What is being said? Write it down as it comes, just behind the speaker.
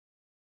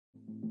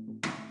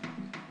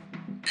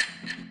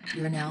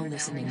You're now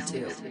listening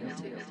to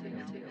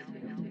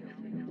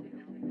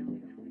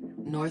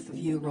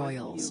Northview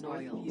Royals.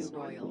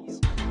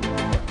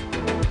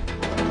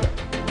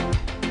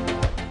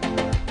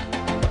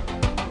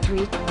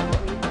 3,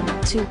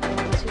 2,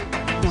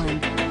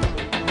 1.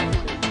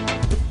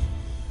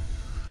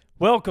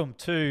 Welcome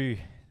to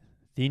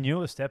the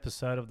newest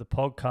episode of the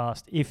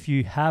podcast. If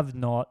you have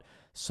not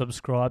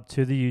subscribed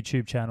to the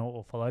YouTube channel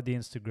or followed the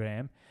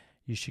Instagram,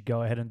 you should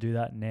go ahead and do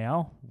that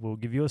now. We'll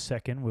give you a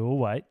second. We will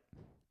wait.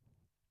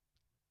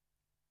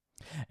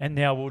 And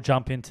now we'll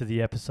jump into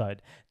the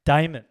episode.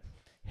 Damon,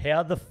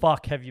 how the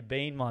fuck have you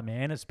been, my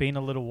man? It's been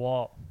a little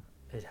while.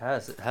 It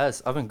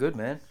has. I've been good,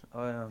 man.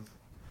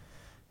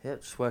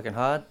 Just working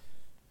hard.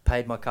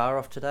 Paid my car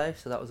off today,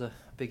 so that was a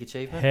big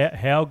achievement.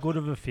 How good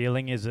of a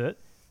feeling is it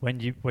when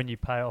you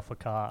pay off a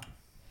car?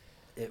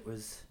 It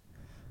was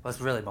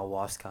really my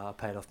wife's car. I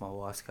paid off my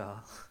wife's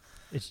car.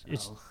 It's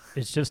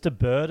just a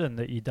burden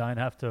that you don't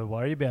have to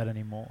worry about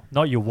anymore.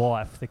 Not your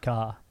wife, the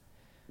car.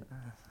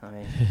 I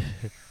mean,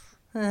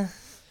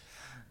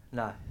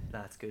 no,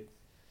 it's good.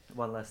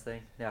 One less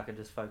thing. Now I can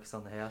just focus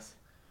on the house.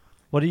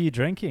 What are you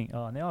drinking?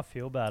 Oh, now I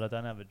feel bad. I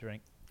don't have a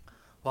drink.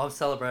 Well, I'm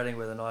celebrating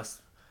with a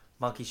nice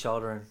monkey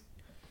shoulder and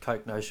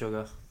Coke, no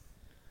sugar.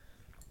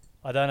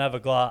 I don't have a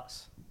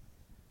glass.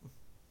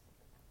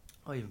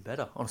 Oh, even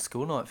better. On a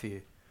school night for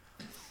you.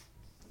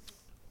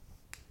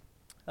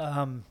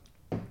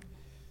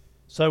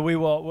 So we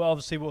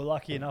were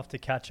lucky enough to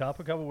catch up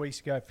a couple of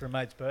weeks ago for a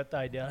mate's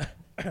birthday down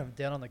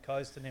down on the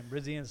coast and in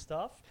Brizzy and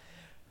stuff.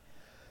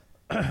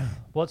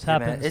 What's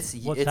happened? Man, it's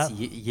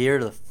year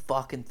to the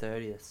fucking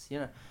 30th. You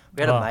know,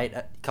 we had a mate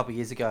a couple of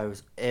years ago. It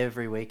was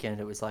every weekend.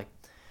 It was like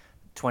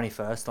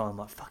 21st time.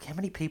 Like, fuck, how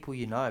many people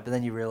you know? But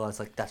then you realise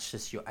like that's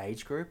just your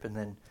age group, and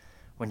then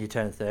when you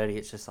turn 30,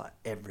 it's just like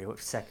every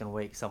second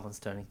week someone's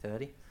turning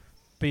 30.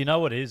 But you know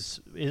what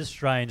is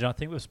strange, and I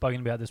think we've spoken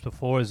about this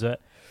before, is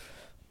that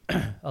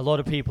a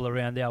lot of people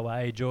around our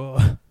age or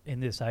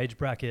in this age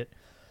bracket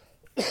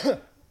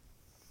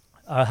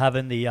are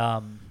having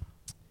the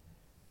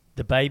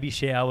baby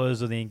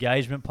showers or the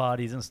engagement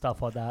parties and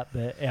stuff like that.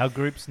 But our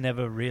group's we've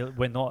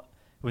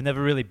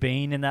never really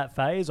been in that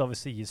phase.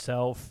 Obviously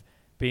yourself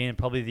being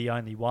probably the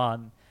only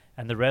one,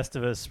 and the rest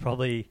of us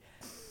probably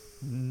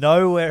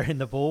nowhere in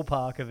the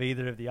ballpark of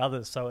either of the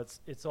others. So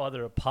it's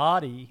either a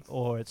party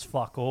or it's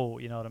fuck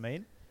all, you know what I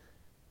mean?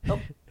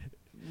 Nope.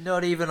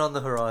 Not even on the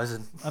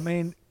horizon. I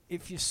mean,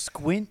 if you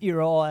squint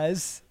your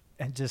eyes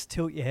and just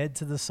tilt your head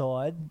to the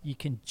side, you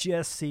can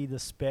just see the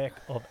speck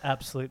of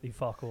absolutely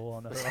fuck all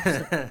on the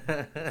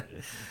horizon.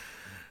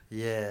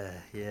 Yeah.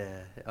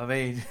 I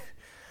mean,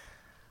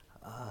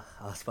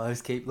 I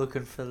suppose keep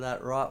looking for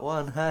that right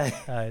one, hey?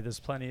 Hey, there's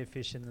plenty of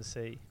fish in the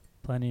sea.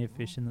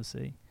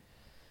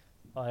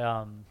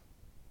 I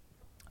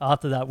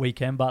after that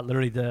weekend, but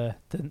literally the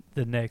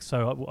next,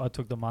 so I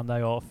took the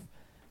Monday off.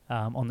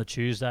 On the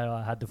Tuesday,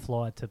 I had to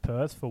fly to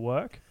Perth for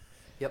work.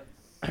 Yep.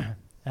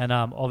 And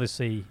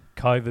obviously,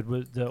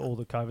 COVID all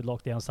the COVID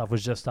lockdown stuff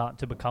was just starting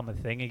to become a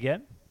thing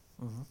again.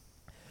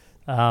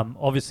 Mm-hmm.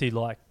 Obviously,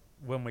 like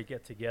when we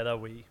get together,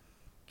 we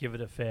give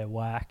it a fair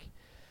whack.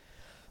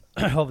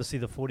 Obviously,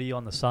 the footy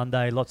on the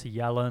Sunday, lots of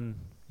yelling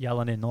in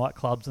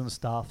nightclubs and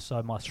stuff.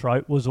 So my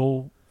throat was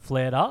all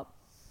flared up.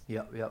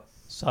 Yep.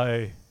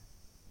 So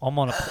I'm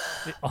on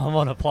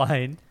a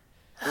plane.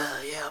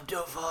 Yeah, I'm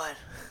doing fine.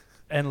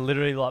 And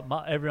literally, like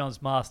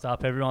everyone's masked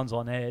up, everyone's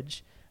on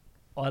edge.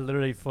 I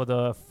literally, for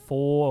the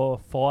 4 or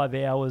 5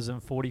 hours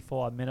and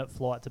 45-minute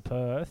flight to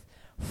Perth,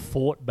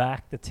 fought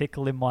back the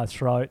tickle in my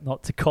throat,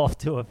 not to cough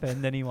to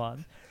offend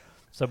anyone.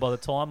 So by the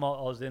time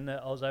I was in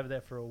there, I was over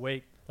there for a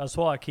week. That's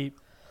why I keep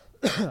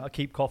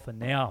coughing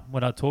now.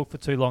 When I talk for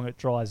too long, it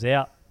dries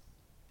out.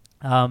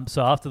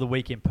 So after the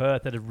week in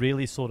Perth, it had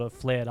really sort of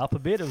flared up a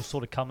bit. It was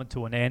sort of coming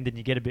to an end, and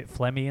you get a bit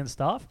phlegmy and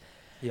stuff.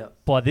 Yeah.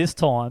 By this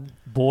time,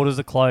 borders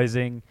are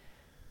closing.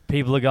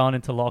 People are going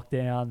into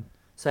lockdown.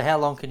 So how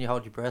long can you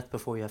hold your breath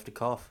before you have to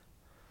cough?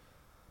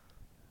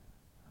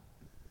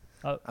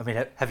 I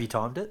mean, have you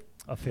timed it?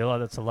 I feel like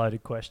that's a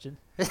loaded question.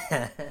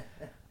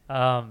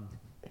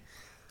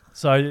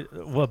 So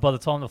by the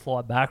time the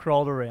flight back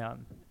rolled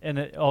around,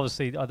 and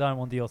obviously I don't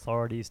want the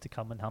authorities to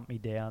come and hunt me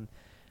down.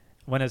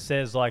 When it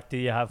says, like, do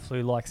you have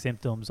flu-like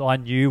symptoms, I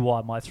knew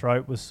why my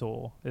throat was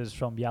sore. It was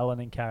from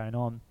yelling and carrying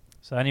on.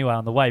 So anyway,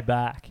 on the way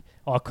back,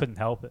 I couldn't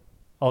help it.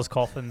 I was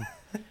coughing,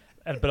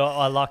 but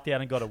I lucked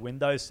out and got a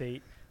window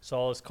seat.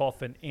 So I was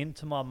coughing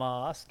into my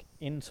mask,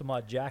 into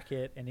my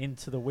jacket, and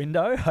into the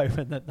window,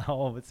 hoping that no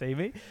one would see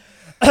me.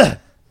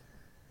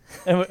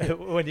 And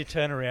when you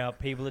turn around,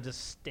 people are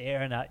just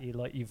staring at you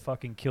like you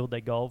fucking killed their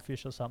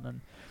goldfish or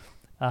something.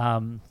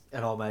 And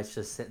old mate's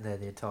just sitting there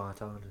the entire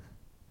time.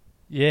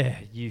 Yeah,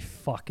 you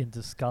fucking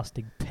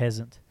disgusting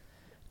peasant.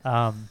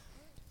 But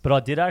I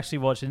did actually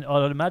watch, and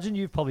I'd imagine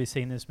you've probably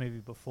seen this movie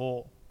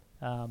before.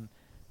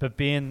 But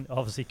being,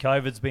 obviously,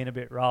 COVID's been a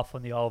bit rough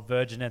on the old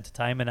Virgin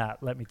Entertainment app,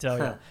 let me tell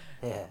you.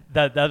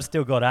 Yeah. They've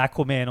still got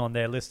Aquaman on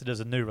there listed as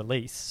a new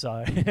release,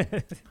 so...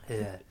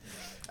 Yeah.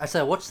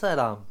 Actually, I watched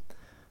that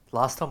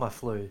last time I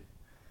flew.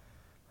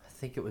 I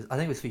think it was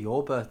for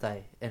your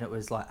birthday, and it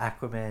was like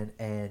Aquaman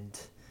and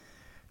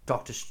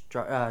Doctor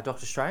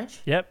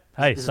Strange. Yep.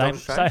 Hey, Is it same, Doctor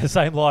Strange?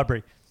 same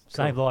library.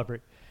 Same Cool.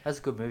 library. That's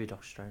a good movie,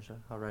 Doctor Strange.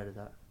 I rated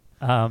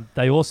that.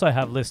 They also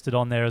have listed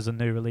on there as a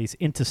new release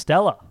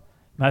Interstellar,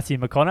 Matthew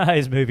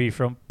McConaughey's movie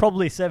from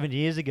probably 7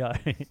 years ago.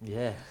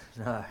 Yeah,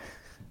 no.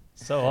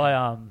 So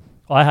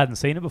I hadn't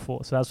seen it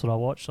before, so that's what I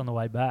watched on the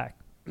way back.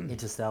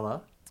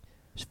 Interstellar.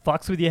 Just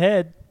fucks with your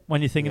head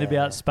when you're thinking Yeah.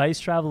 about space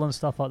travel and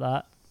stuff like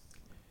that.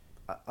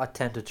 I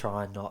tend to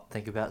try and not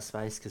think about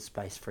space because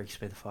space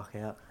freaks me the fuck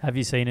out. Have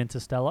you seen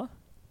Interstellar?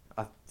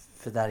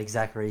 For that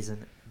exact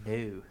reason,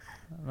 no.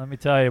 Let me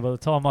tell you, by the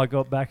time I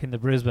got back into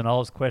Brisbane, I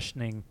was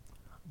questioning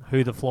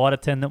who the flight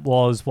attendant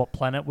was, what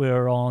planet we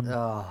were on.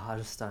 Oh, I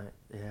just don't.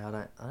 Yeah,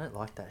 I don't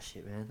like that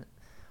shit, man.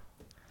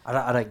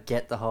 I don't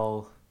get the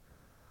whole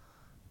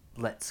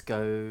let's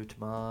go to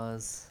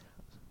Mars.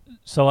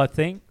 So I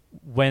think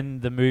when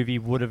the movie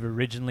would have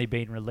originally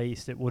been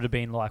released, it would have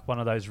been like one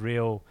of those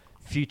real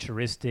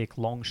futuristic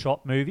long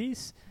shot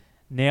movies.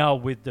 Now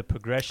with the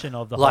progression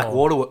of the Like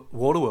whole...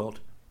 Waterworld.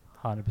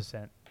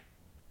 100%.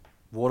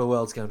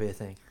 Waterworld's going to be a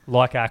thing.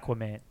 Like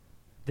Aquaman.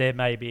 There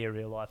may be a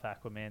real life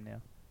Aquaman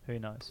now. Who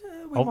knows?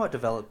 We might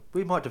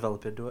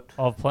develop into it.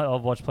 I've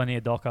watched plenty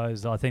of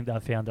docos. I think they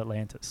found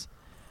Atlantis.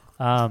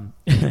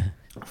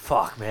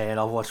 Fuck, man,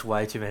 I've watched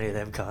way too many of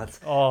them cunts.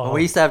 Oh. When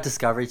we used to have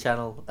Discovery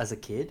Channel as a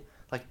kid,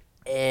 like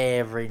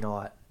every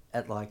night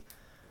at like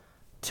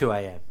 2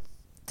 a.m.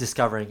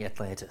 discovering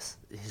Atlantis.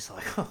 It's just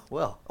like, oh,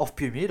 well, off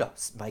Bermuda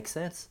makes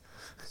sense.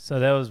 So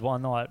there was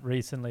one night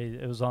recently.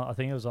 It was on. I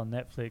think it was on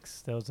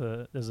Netflix.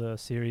 There's a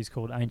series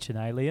called Ancient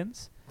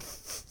Aliens.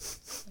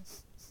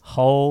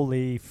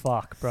 Holy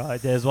fuck, bro!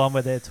 There's one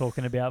where they're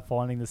talking about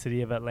finding the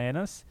city of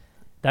Atlantis.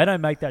 They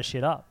don't make that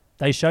shit up.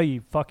 They show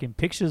you fucking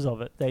pictures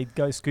of it. They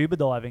go scuba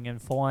diving and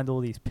find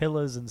all these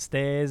pillars and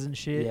stairs and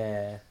shit.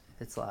 Yeah,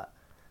 it's like,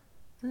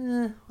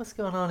 what's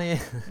going on here?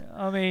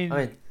 I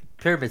mean,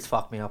 pyramids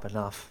fuck me up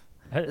enough.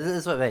 This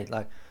is what I mean.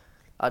 Like,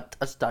 I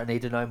just don't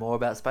need to know more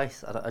about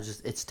space.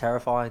 It's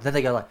terrifying. Then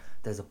they go like,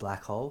 there's a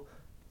black hole,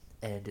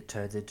 and it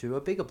turns into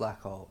a bigger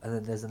black hole, and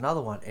then there's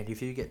another one, and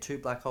if you get two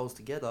black holes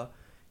together,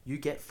 you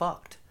get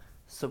fucked.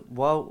 So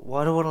why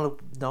do I want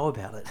to know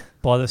about it?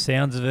 by the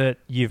sounds of it,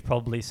 you've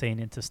probably seen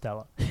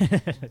Interstellar.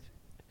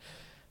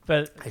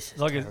 But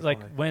like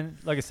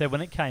I said,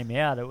 when it came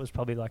out, it was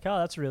probably like, oh,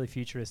 that's a really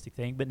futuristic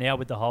thing. But now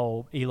with the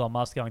whole Elon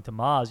Musk going to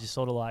Mars, you're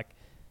sort of like,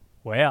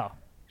 wow,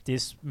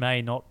 this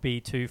may not be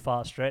too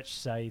far stretched,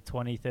 say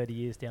 20, 30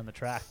 years down the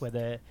track, where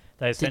they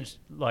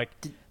essentially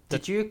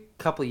Did you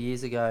a couple of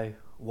years ago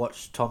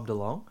watch Tom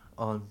DeLonge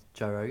on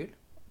Joe Rogan?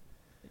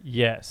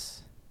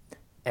 Yes.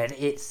 And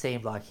it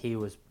seemed like he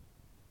was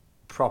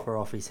proper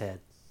off his head,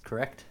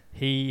 correct?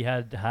 He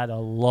had a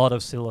lot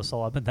of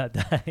psilocybin that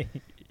day.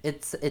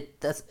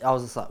 I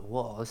was just like,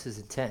 whoa, this is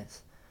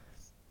intense.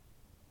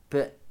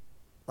 But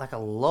like a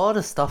lot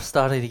of stuff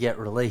starting to get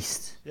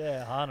released.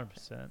 Yeah,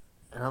 100%.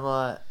 And I'm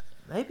like,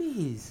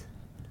 maybe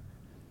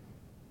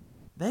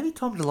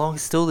Tom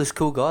DeLonge's still this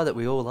cool guy that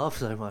we all love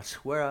so much.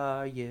 Where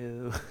are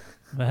you?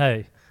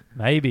 Hey,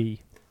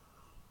 maybe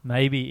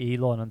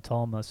Elon and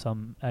Tom are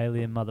some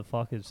alien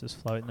motherfuckers just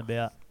floating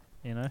about,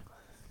 you know?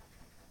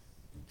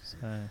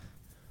 So,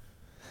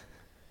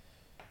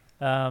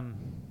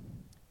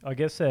 I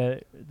guess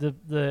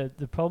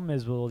the problem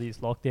is with all these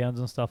lockdowns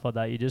and stuff like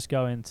that, you just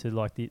go into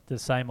like the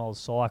same old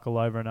cycle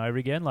over and over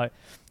again. Like,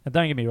 and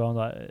don't get me wrong,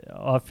 like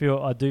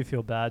I do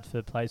feel bad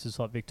for places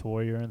like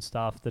Victoria and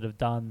stuff that have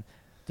done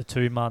the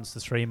 2 months, the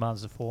 3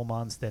 months, the 4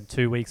 months, then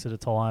 2 weeks at a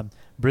time.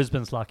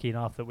 Brisbane's lucky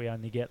enough that we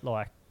only get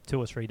like 2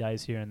 or 3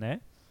 days here and there.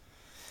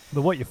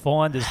 But what you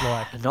find is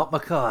like, Not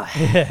Mackay.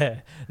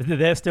 yeah,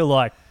 they're still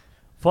like,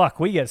 fuck,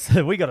 we got a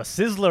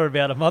sizzler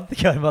about a month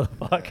ago,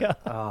 motherfucker.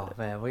 Oh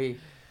man,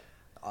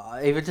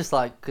 even just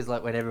like, because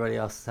like when everybody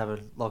else is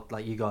having locked,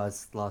 like you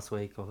guys last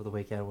week or the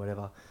weekend or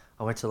whatever,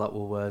 I went to like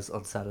Woolworths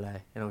on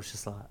Saturday and it was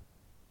just like,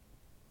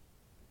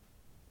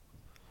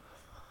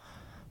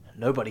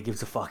 nobody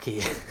gives a fuck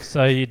here.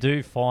 So you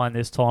do find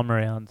this time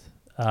around,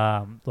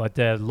 like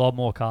there's a lot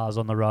more cars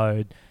on the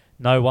road.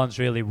 No one's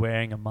really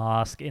wearing a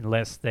mask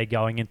unless they're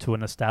going into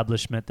an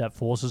establishment that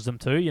forces them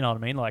to. You know what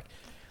I mean? Like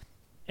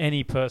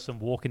any person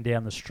walking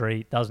down the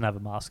street doesn't have a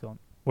mask on.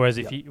 Whereas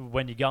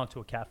when you go into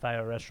a cafe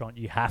or a restaurant,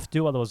 you have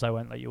to, otherwise they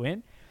won't let you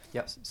in.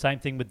 Yep. Same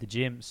thing with the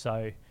gym.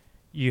 So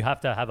you have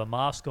to have a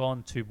mask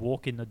on to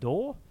walk in the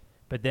door,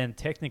 but then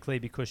technically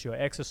because you're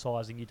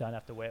exercising, you don't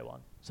have to wear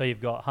one. So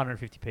you've got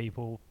 150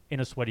 people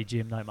in a sweaty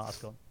gym, no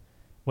mask on.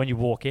 When you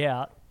walk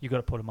out, you've got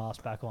to put a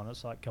mask back on.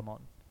 It's like, come on.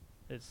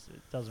 It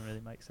doesn't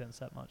really make sense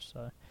that much.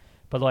 So,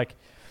 but like,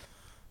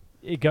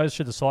 it goes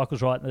through the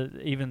cycles, right?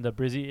 Even the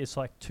Brizzy, it's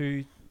like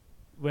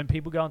when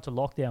people go into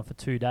lockdown for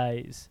 2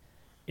 days,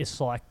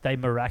 it's like they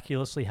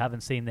miraculously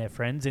haven't seen their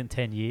friends in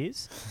 10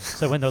 years.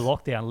 So when the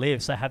lockdown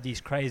lifts, they have these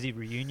crazy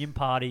reunion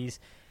parties.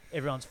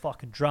 Everyone's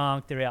fucking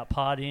drunk. They're out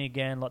partying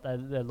again like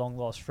they're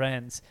long-lost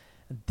friends.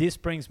 And this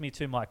brings me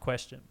to my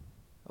question.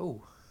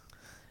 Oh.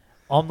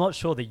 I'm not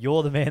sure that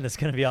you're the man that's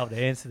going to be able to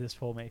answer this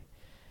for me.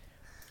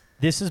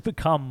 this has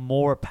become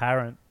more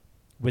apparent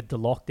with the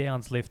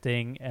lockdowns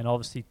lifting and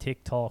obviously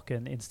TikTok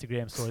and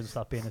Instagram stories and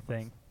stuff being a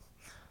thing.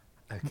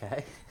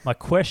 Okay. My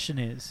question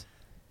is,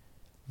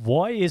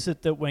 why is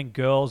it that when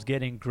girls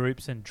get in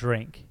groups and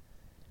drink,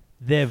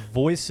 their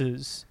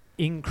voices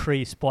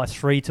increase by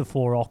 3 to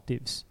 4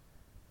 octaves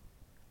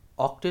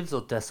Octaves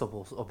or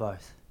decibels or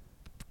both?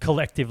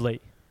 collectively?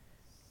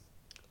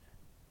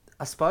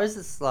 I suppose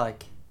it's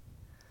like...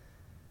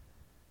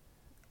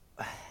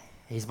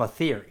 Here's my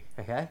theory,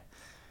 okay?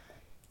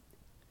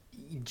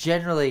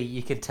 Generally,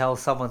 you can tell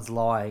someone's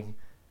lying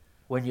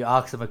when you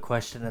ask them a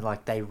question and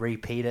like they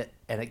repeat it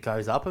and it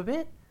goes up a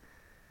bit.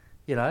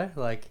 You know,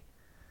 like,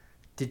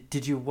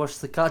 did you wash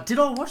the car? Did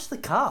I wash the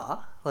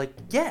car? Like,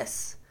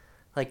 yes.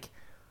 Like,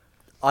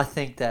 I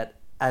think that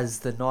as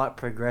the night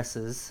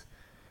progresses,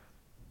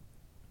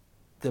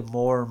 the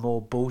more and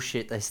more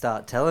bullshit they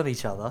start telling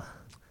each other.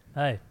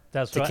 Hey,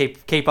 that's To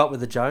right. keep up with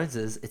the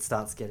Joneses, it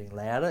starts getting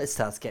louder, it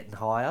starts getting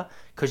higher,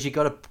 because you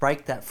got to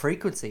break that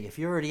frequency. If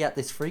you're already at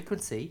this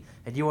frequency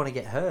and you want to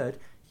get heard,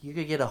 you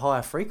could get a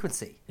higher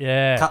frequency.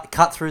 Yeah.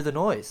 Cut through the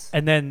noise.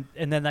 And then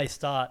they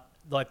start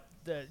like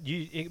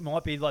it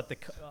might be like the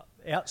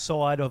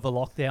outside of a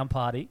lockdown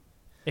party.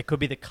 It could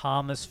be the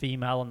calmest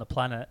female on the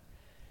planet.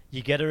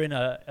 You get her in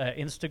a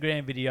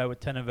Instagram video with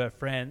 10 of her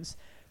friends.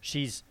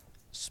 She's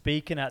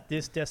speaking at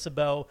this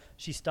decibel.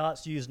 She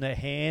starts using her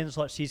hands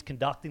like she's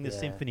conducting the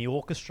symphony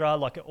orchestra.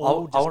 Like it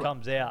all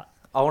comes out.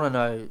 I want to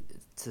know.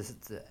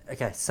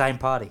 Okay, same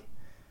party.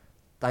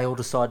 They all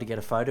decide to get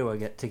a photo or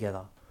get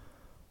together.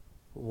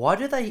 Why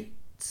do they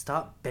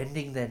start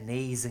bending their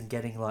knees and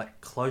getting like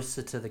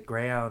closer to the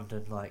ground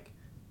and like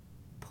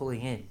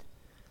pulling in?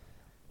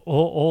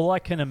 All I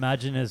can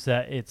imagine is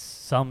that it's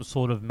some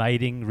sort of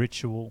mating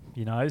ritual,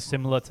 you know,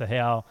 similar to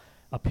how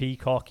a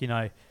peacock, you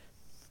know,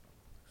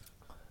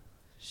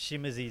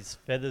 shimmers his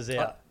feathers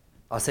out.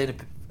 I seen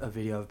a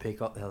video of a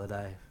peacock the other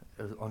day.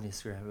 It was on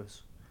Instagram. It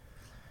was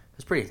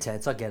pretty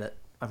intense. I get it.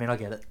 I mean, I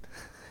get it.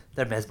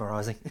 They're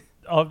mesmerising.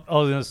 I was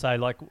going to say,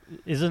 like,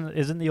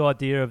 isn't the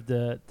idea of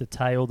the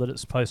tail that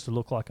it's supposed to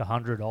look like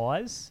 100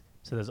 eyes?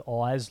 So there's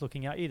eyes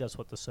looking at you. That's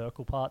what the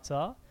circle parts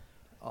are.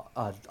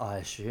 I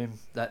assume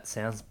that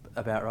sounds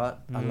about right.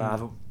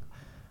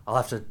 I'll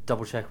have to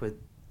double check with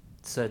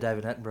Sir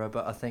David Attenborough,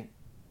 but I think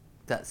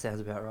that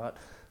sounds about right.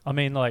 I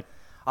mean, like,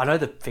 I know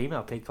the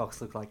female peacocks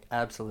look like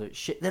absolute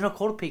shit. They're not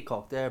called a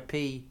peacock. They're a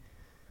peahen.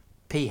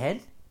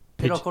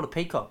 They're not called a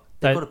peacock.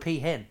 They're called a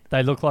peahen.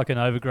 They look like an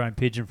overgrown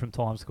pigeon from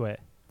Times Square.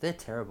 They're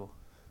terrible.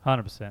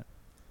 100%.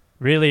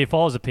 Really, if I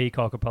was a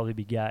peacock, I'd probably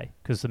be gay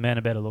because the men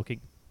are better looking.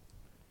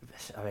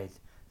 I mean,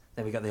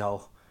 then we got the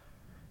whole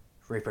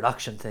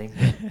reproduction thing.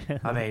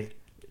 I mean,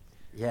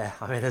 yeah.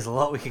 I mean, there's a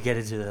lot we could get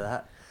into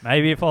that.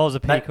 Maybe if I was a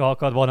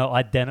peacock, I'd want to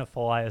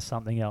identify as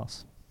something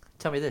else.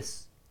 Tell me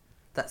this.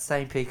 That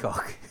same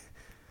peacock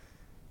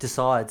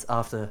decides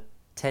after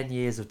 10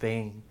 years of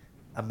being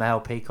a male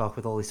peacock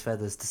with all his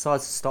feathers,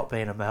 decides to stop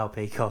being a male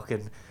peacock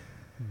and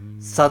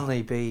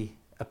suddenly be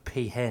a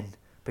peahen,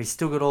 but he's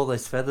still got all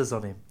those feathers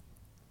on him.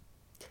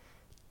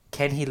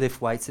 Can he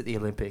lift weights at the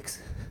Olympics?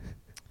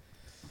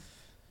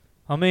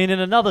 I mean, in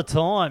another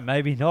time,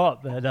 maybe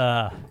not,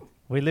 but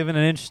we live in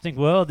an interesting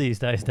world these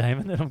days,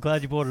 Damon, and I'm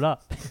glad you brought it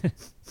up.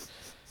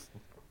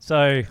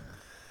 So,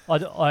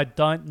 I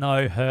don't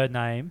know her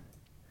name,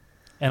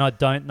 and I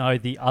don't know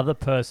the other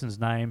person's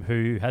name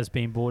who has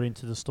been brought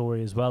into the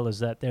story as well, is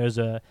that there's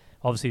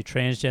obviously a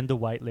transgender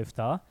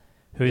weightlifter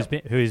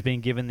who's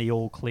been given the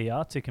all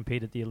clear to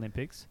compete at the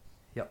Olympics.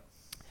 Yep.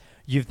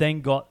 You've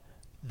then got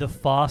the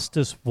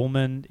fastest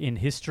woman in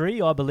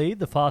history, I believe,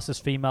 the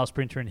fastest female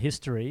sprinter in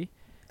history.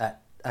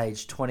 At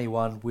age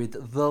 21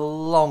 with the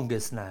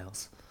longest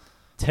nails.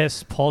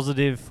 Tests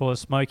positive for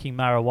smoking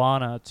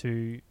marijuana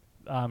to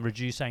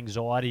reduce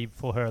anxiety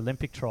for her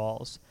Olympic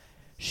trials.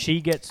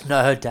 She gets...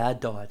 No, her dad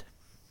died.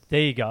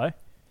 There you go.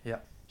 Yeah.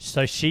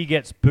 So she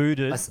gets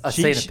booted. I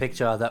seen a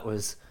picture that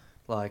was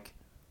like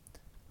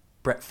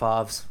Brett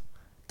Favre's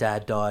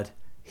dad died.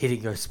 He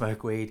didn't go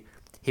smoke weed.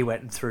 He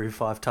went and threw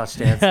 5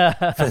 touchdowns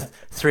for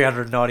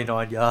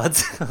 399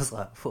 yards. I was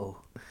like, whoa.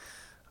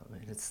 I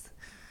mean,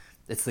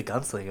 it's the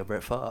gunslinger,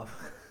 Brett Favre.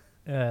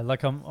 Yeah,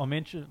 like I'm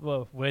interested.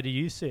 Well, where do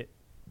you sit?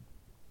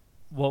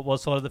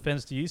 What side of the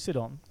fence do you sit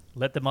on?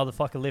 Let the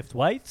motherfucker lift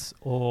weights,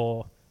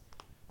 or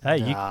hey,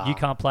 Nah. you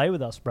can't play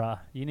with us, bruh.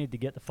 You need to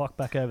get the fuck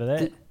back over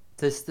there.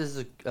 This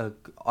is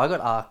I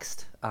got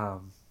asked. I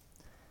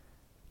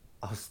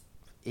was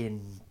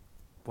in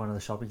one of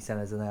the shopping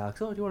centres and they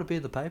asked, "Oh, do you want to be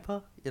in the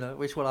paper? You know,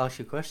 which one ask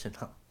you a question?"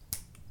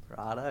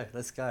 Righto,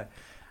 let's go.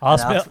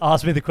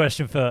 Ask me the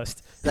question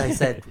first. They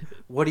said,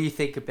 "What do you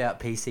think about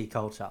PC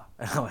culture?"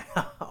 And I went,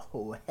 "Oh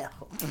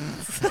well."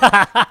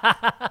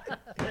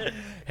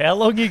 How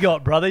long you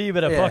got, brother? You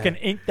better fucking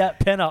ink that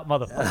pen up,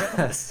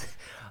 motherfucker.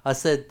 I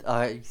said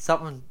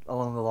something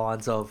along the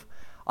lines of,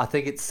 "I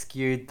think it's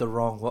skewed the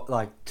wrong,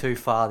 like too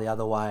far the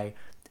other way."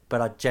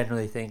 But I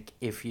generally think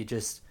if you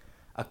just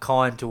are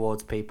kind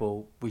towards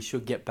people, we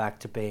should get back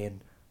to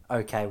being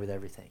okay with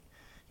everything.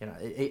 You know,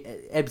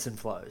 it ebbs and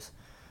flows.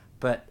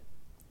 But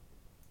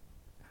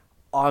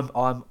I'm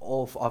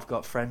all. I've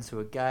got friends who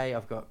are gay.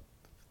 I've got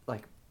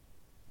like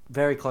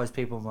very close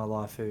people in my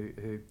life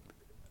who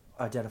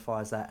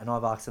identify as that, and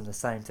I've asked them the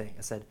same thing.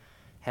 I said,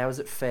 how is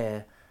it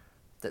fair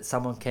that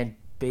someone can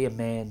be a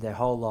man their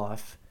whole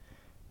life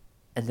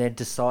and then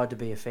decide to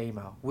be a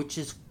female, which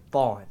is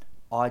fine.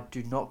 I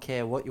do not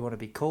care what you want to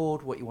be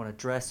called, what you want to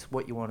dress,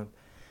 what you want to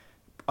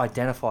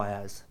identify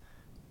as.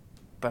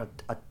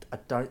 But I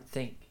don't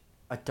think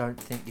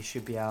you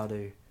should be able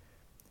to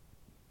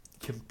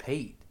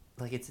compete.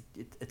 Like it's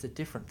a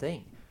different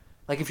thing.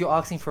 Like if you're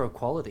asking for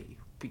equality,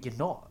 but you're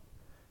not.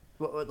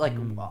 Like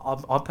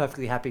I'm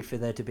perfectly happy for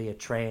there to be a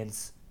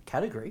trans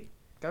category.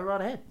 Go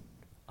right ahead.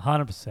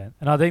 100%.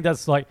 And I think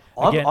that's like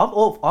I'm again,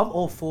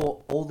 all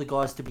for all the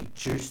guys to be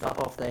juiced up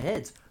off their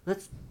heads.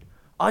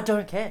 I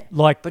don't care.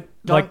 But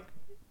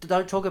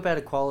don't talk about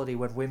equality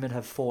when women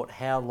have fought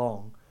how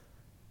long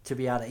to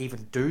be able to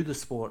even do the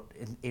sport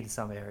in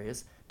some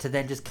areas, to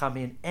then just come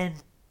in and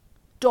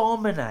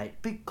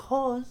dominate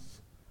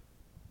because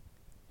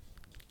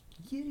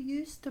you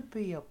used to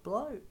be a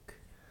bloke.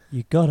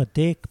 you got a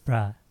dick,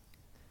 bruh.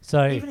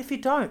 So Even if you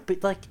don't,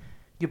 but like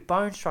your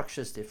bone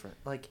structure is different.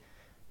 Like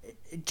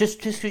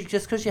just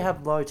because you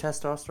have low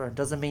testosterone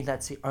doesn't mean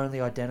that's the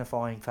only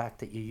identifying fact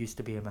that you used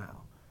to be a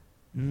male.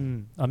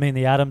 I mean,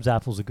 the Adam's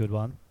apple's a good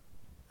one.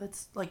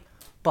 That's like,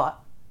 but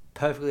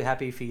perfectly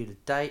happy for you to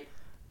date,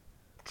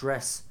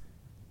 dress,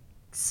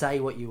 say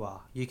what you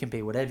are. You can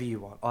be whatever you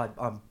want.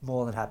 I'm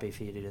more than happy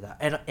for you to do that.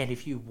 And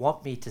if you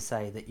want me to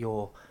say that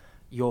you're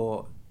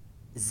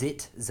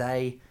zit,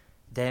 they,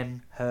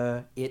 them,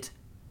 her, it,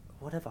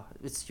 whatever,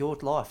 it's your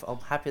life. I'm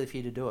happy for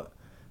you to do it.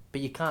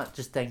 But you can't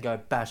just then go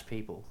bash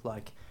people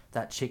like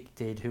that chick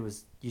did who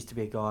used to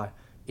be a guy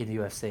in the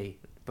UFC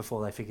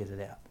before they figured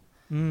it out.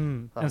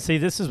 And see,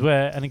 this is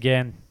where, and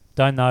again,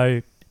 don't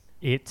know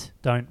it,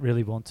 don't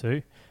really want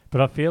to,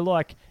 but I feel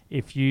like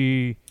if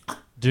you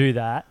do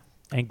that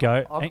and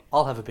go...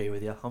 I'll have a beer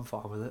with you. I'm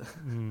fine with it.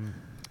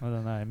 I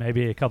don't know,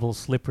 maybe a couple of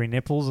slippery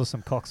nipples or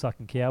some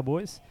cocksucking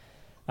cowboys.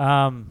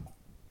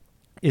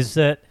 Is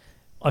that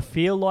I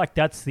feel like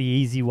that's the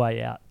easy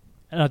way out.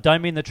 And I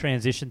don't mean the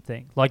transition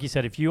thing. Like you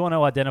said, if you want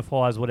to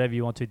identify as whatever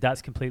you want to,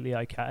 that's completely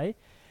okay.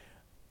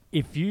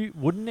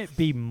 Wouldn't it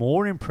be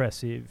more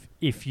impressive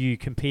if you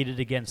competed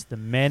against the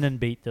men and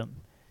beat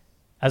them,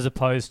 as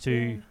opposed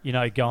to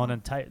going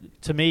and take?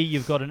 To me,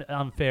 you've got an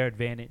unfair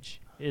advantage.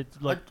 It's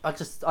like I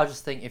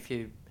just think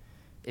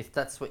if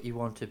that's what you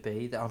want to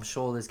be, that I'm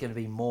sure there's going to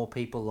be more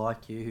people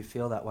like you who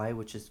feel that way,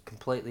 which is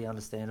completely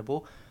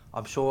understandable.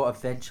 I'm sure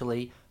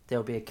eventually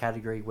there'll be a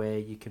category where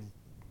you can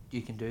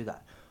do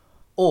that.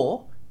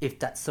 Or, if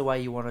that's the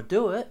way you want to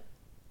do it,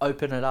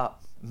 open it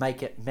up.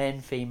 Make it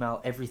men, female,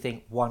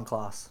 everything, one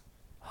class.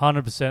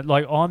 100%.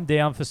 Like, I'm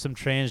down for some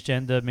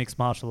transgender mixed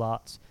martial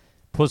arts.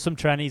 Put some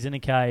trannies in a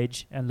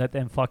cage and let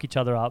them fuck each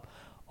other up.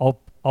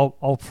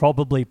 I'll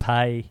probably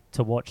pay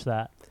to watch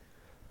that.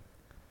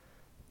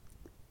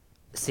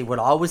 See, what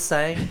I was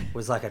saying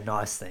was like a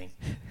nice thing.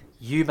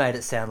 You made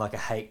it sound like a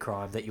hate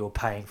crime that you're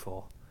paying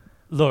for.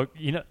 Look,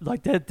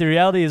 like the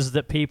reality is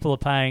that people are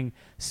paying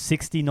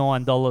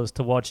 $69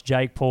 to watch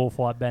Jake Paul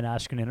fight Ben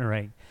Askren in a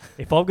ring.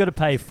 If I've got to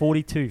pay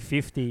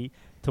 $42.50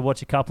 to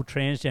watch a couple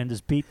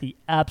transgenders beat the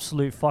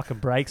absolute fucking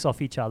brakes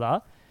off each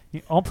other,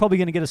 I'm probably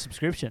going to get a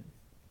subscription.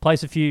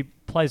 Place a few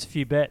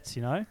bets,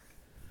 I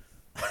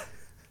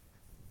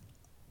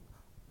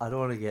don't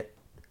want to get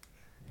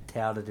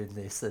touted in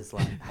this as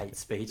like hate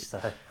speech,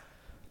 so.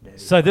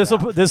 So this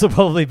will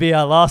probably be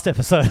our last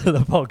episode of the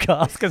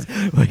podcast because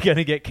we're going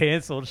to get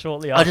cancelled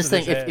shortly after. I just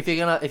think this if you're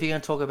gonna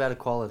talk about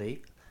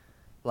equality,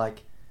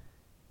 like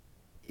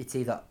it's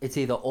either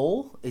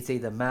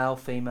male,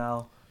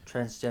 female,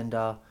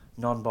 transgender,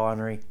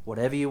 non-binary,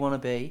 whatever you want to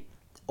be,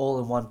 all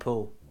in one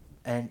pool.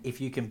 And if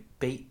you can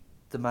beat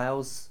the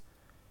males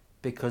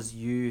because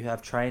you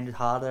have trained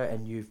harder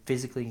and you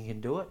physically can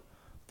do it,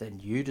 then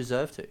you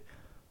deserve to.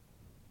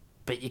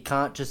 But you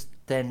can't just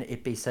then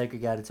it be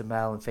segregated to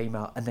male and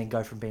female and then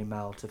go from being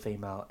male to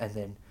female and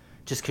then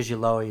just because you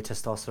lower your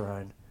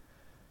testosterone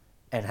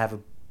and have a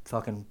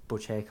fucking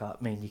butch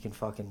haircut mean you can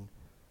fucking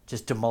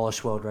just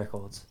demolish world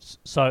records.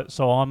 So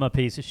I'm a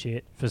piece of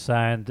shit for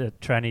saying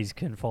that trannies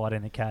can fight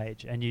in a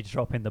cage and you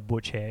drop in the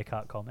butch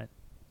haircut comment.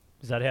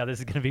 Is that how this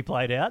is going to be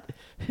played out?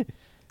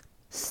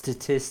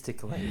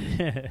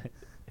 Statistically.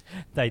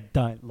 They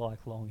don't like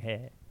long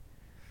hair.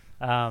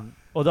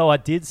 Although I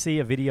did see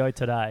a video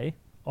today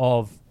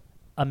of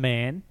a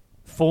man,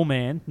 full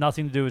man,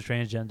 nothing to do with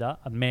transgender,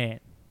 a man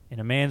in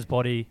a man's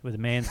body with a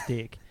man's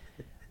dick.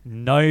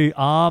 No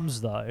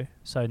arms though,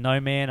 so no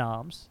man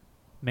arms.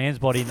 Man's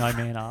body, no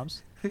man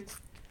arms.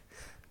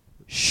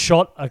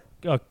 Shot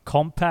a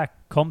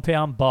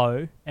compound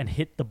bow and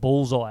hit the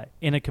bullseye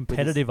in a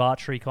competitive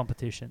archery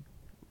competition.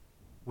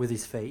 With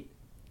his feet?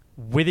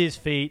 With his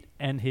feet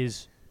and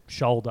his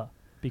shoulder,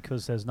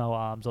 because there's no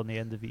arms on the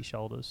end of his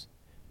shoulders.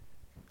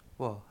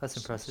 Whoa, that's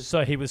impressive.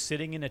 So he was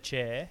sitting in a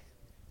chair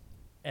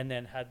and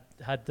then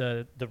had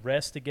the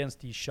rest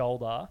against his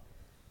shoulder,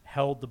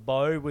 held the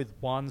bow with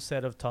one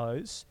set of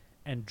toes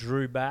and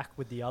drew back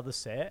with the other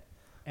set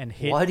and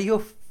hit. Why do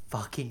your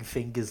fucking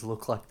fingers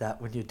look like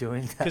that when you're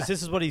doing that? Because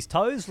this is what his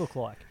toes look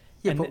like.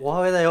 Yeah, and but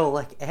why are they all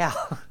like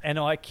out? And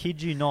I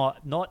kid you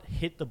not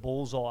hit the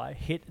bullseye,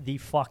 hit the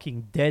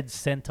fucking dead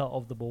center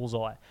of the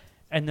bullseye,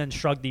 and then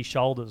shrugged his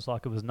shoulders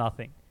like it was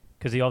nothing,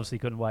 because he obviously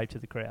couldn't wave to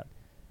the crowd.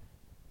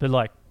 But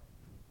like,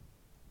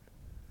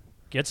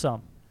 get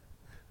some.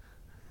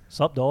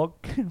 Sup, dog?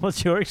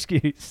 What's your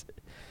excuse?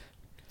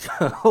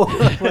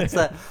 What's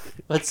that?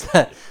 What's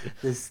that?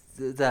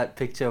 That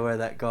picture where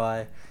that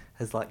guy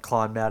has like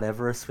climbed Mount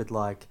Everest with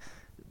like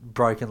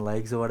broken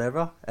legs or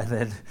whatever, and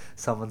then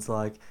someone's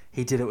like,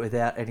 he did it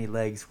without any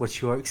legs.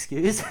 What's your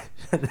excuse?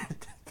 And then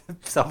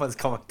someone's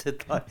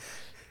commented like,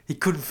 he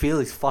couldn't feel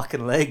his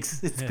fucking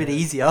legs. It's a bit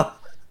easier.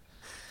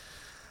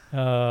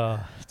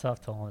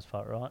 Tough times,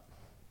 but right.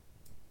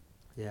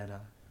 Yeah, no.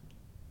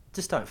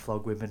 Just don't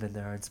flog women in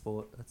their own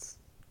sport. That's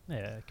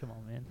Come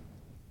on, man.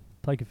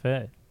 Play it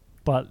fair.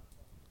 But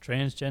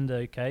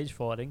transgender cage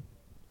fighting,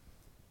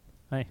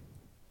 hey,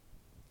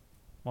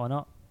 why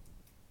not?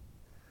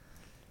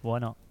 Why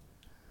not?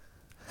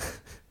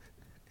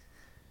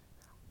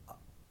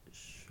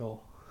 sure.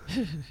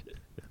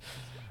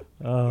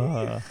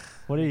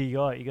 What do you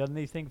got? You got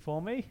anything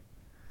for me?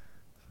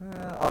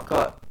 I've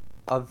got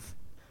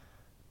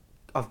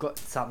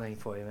something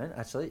for you, man.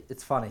 Actually,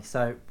 it's funny.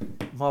 So,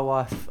 my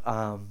wife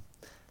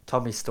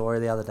told me a story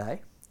the other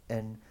day,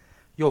 and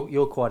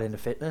you're quite into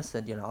fitness,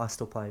 and I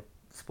still play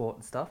sport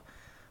and stuff.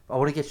 But I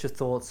want to get your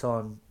thoughts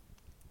on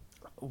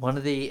one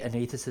of the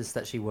anaesthetists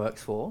that she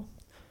works for.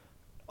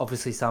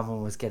 Obviously,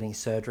 someone was getting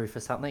surgery for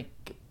something.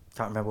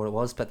 Can't remember what it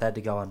was, but they had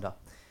to go under.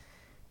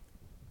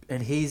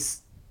 And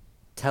he's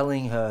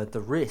telling her the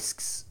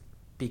risks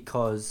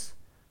because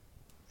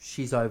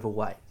she's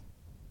overweight.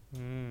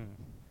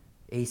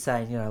 He's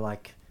saying,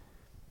 like,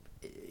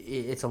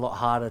 it's a lot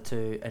harder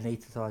to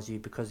anaesthetise you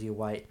because of your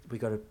weight. We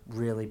got to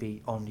really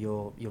be on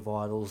your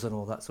vitals and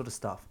all that sort of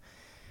stuff.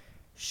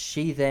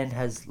 She then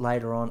has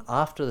later on,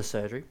 after the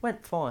surgery,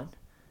 went fine,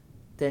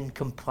 then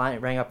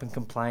rang up and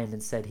complained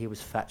and said he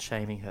was fat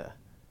shaming her.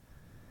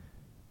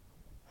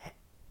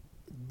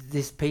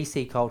 This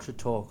PC culture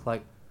talk,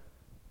 like,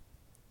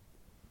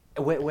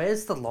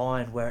 where's the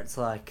line where it's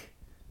like,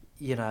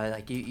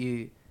 like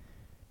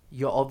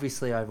you're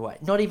obviously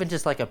overweight. Not even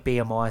just like a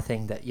BMI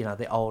thing that,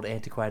 the old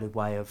antiquated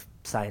way of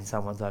saying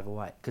someone's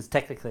overweight. Because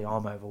technically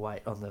I'm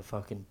overweight on the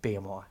fucking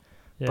BMI.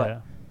 Yeah.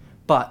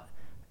 But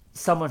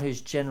someone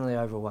who's generally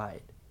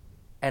overweight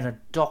and a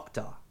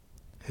doctor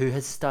who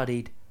has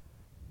studied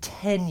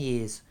 10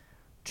 years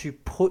to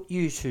put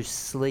you to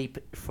sleep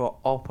for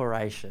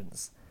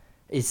operations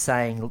is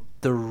saying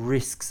the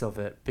risks of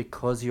it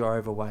because you're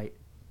overweight,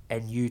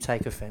 and you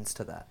take offence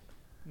to that.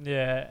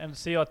 Yeah, and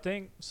see, I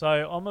think so.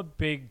 I'm a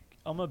big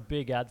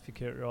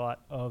advocate, right?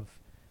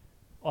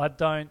 I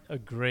don't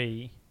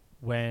agree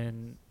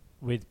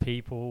with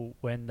people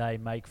when they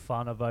make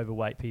fun of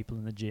overweight people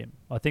in the gym.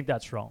 I think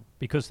that's wrong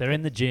because they're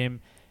in the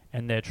gym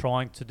and they're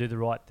trying to do the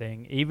right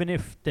thing. Even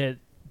if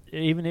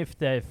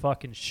they're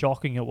fucking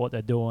shocking at what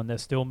they're doing, they're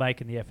still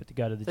making the effort to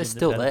go to the gym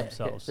to better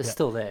themselves. They're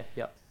still there.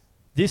 Yep.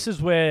 This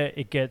is where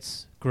it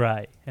gets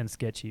grey and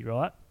sketchy,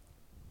 right?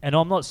 And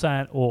I'm not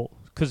saying all,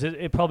 because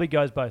it probably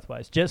goes both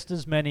ways. Just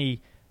as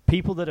many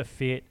people that are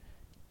fit,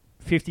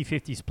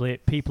 50-50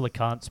 split, people are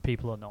cunts,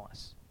 people are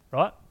nice,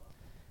 right?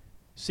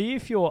 See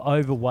if you're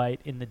overweight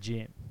in the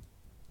gym.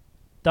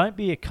 Don't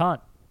be a cunt,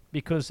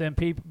 because then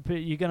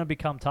you're going to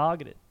become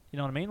targeted. You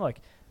know what I mean? Like,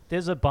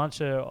 there's a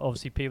bunch of,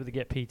 obviously, people that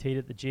get PT'd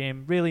at the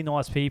gym, really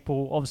nice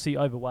people, obviously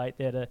overweight.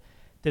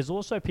 There's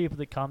also people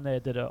that come there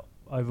that are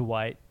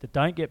overweight, that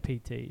don't get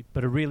PT'd,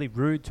 but are really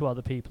rude to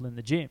other people in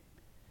the gym.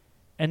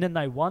 And then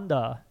they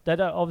wonder, they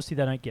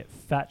don't get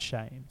fat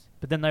shamed,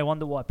 but then they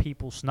wonder why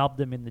people snub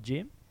them in the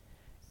gym.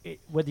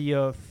 Whether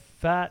you're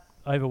fat,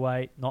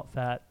 overweight, not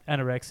fat,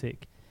 anorexic,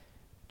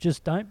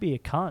 just don't be a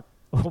cunt.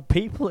 Or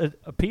people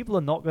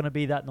are not going to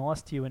be that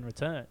nice to you in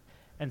return.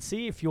 And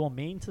see if you're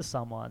mean to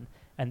someone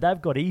and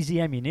they've got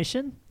easy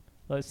ammunition.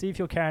 Like, see if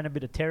you're carrying a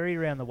bit of Terry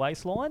around the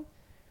waistline.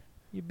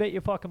 You bet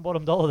your fucking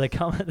bottom dollar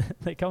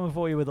they're coming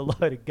for you with a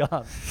loaded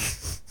gun.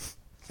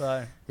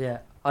 So yeah,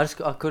 I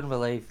couldn't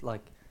believe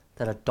like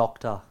that a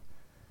doctor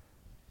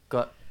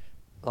got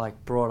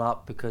like brought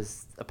up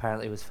because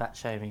apparently it was fat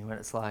shaming, when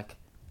it's like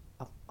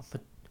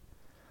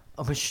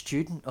I'm a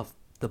student of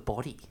the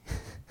body.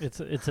 It's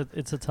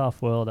a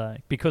tough world, eh?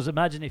 Because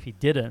imagine if he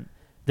didn't,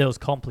 there was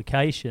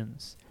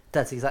complications.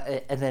 That's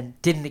exactly, and then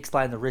didn't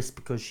explain the risk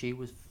because she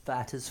was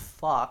fat as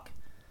fuck.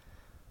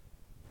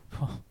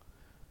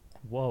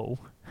 Whoa.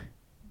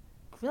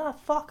 Yeah,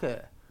 fuck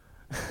her.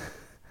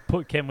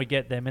 Can we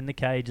get them in the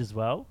cage as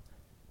well?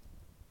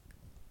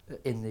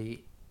 In the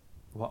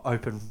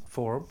open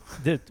forum?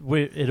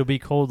 It'll be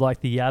called like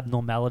the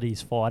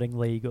Abnormalities Fighting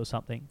League or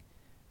something.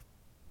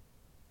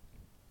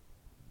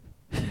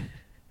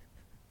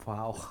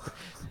 Wow.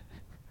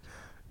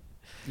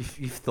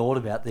 You've thought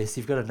about this.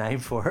 You've got a name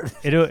for it.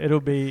 It'll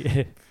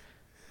be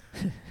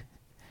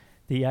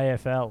the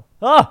AFL.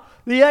 Oh,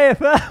 the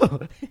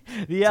AFL.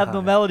 The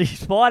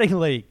Abnormalities Fighting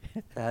League.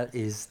 That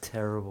is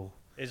terrible.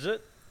 Is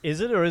it?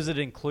 Is it or is it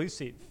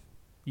inclusive?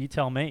 You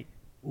tell me.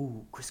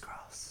 Ooh,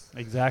 crisscross.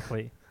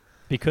 Exactly.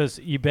 Because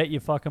you bet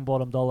your fucking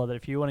bottom dollar that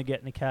if you want to get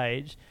in the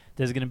cage,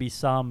 there's going to be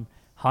some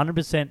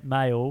 100%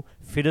 male,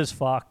 fit as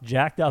fuck,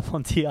 jacked up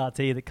on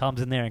TRT that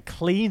comes in there and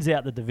cleans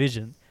out the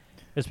division.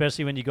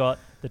 Especially when you got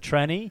the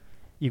tranny,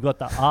 you've got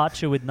the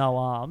archer with no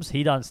arms.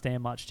 He doesn't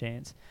stand much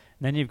chance.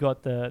 And then you've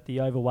got the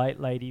overweight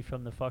lady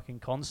from the fucking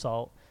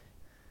consult.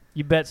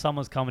 You bet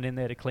someone's coming in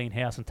there to clean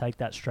house and take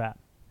that strap.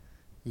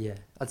 Yeah,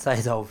 I'd say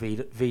it's old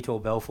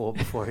Vitor Belfort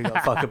before he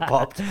got fucking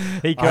popped.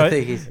 He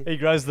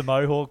grows the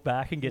mohawk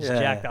back and gets Yeah.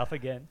 jacked up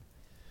again.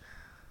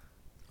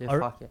 Yeah,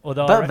 fuck it.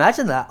 Although But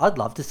imagine that. I'd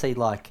love to see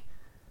like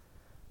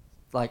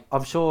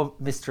I'm sure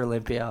Mr.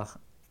 Olympia,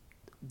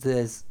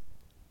 there's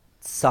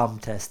some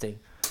testing,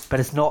 but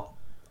it's not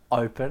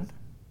open.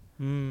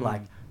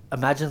 Like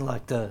imagine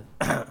like the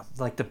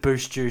like the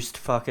boost juiced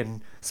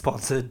fucking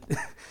sponsored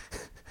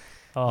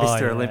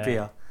Mr.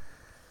 Olympia.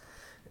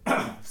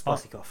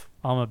 Spicy cough.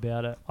 I'm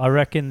about it. I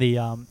reckon the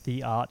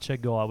archer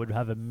guy would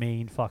have a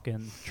mean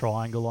fucking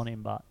triangle on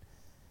him, but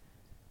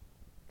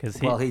because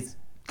He's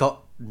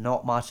got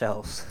not much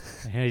else.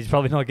 he's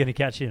probably not going to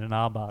catch you in an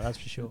armbar, that's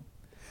for sure.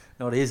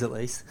 Not his, at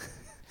least.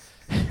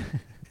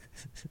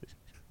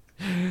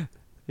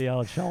 The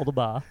old shoulder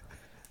bar.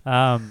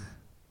 I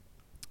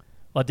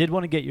did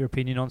want to get your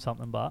opinion on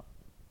something, but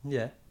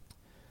Yeah.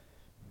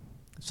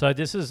 so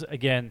this is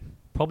again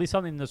probably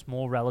something that's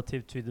more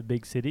relative to the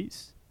big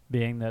cities.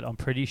 Being that I'm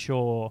pretty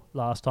sure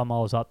last time I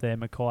was up there,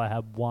 Mackay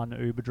had one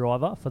Uber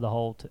driver for the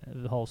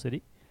whole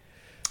city.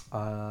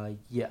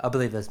 Yeah, I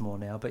believe there's more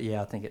now, but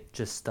yeah, I think it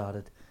just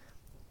started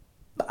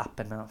up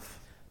enough.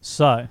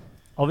 So,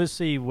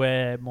 obviously,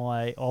 where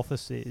my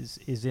office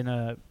is in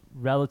a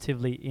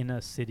relatively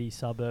inner city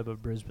suburb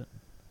of Brisbane.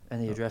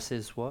 And the address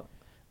is what?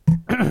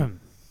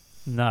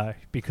 No,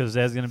 because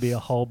there's going to be a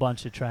whole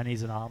bunch of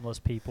trannies and armless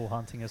people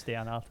hunting us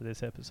down after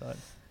this episode.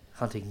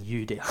 Hunting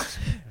you down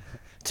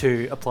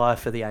to apply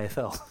for the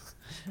AFL.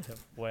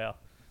 Wow.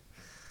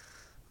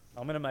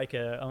 I'm gonna make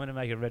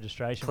a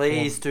registration.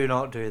 Please form do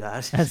not do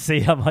that. and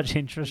see how much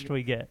interest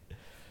we get.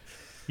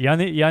 You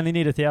only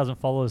need 1,000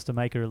 followers to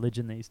make a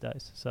religion these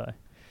days.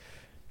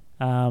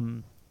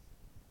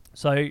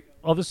 So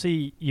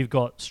obviously you've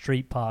got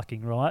street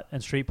parking, right?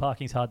 And street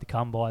parking's hard to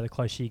come by the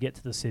closer you get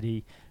to the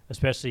city,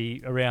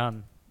 especially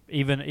around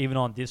even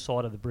on this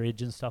side of the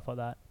bridge and stuff like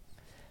that.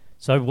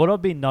 So what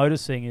I've been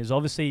noticing is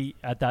obviously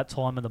at that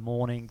time of the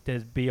morning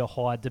there'd be a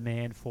high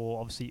demand for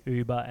obviously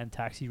Uber and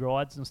taxi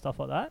rides and stuff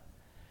like that.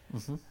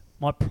 Mm-hmm.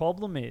 My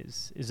problem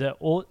is that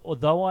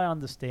although I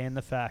understand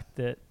the fact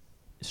that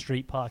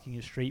street parking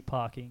is street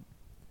parking,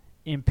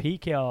 in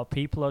peak hour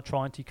people are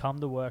trying to come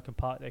to work and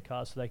park their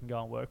cars so they can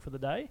go and work for the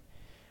day.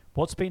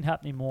 What's been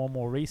happening more and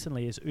more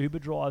recently is Uber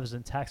drivers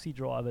and taxi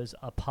drivers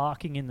are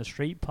parking in the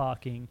street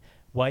parking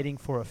waiting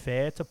for a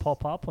fare to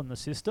pop up on the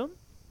system.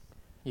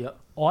 Yep.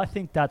 I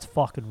think that's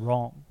fucking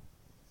wrong.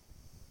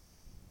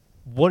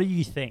 What do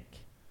you think?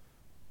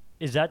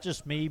 Is that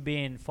just me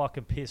being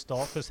fucking pissed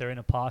off because they're in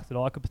a park that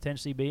I could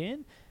potentially be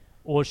in?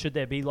 Or should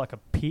there be like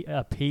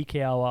a peak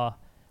hour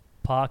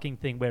parking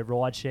thing where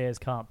ride shares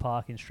can't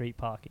park in street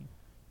parking?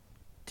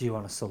 Do you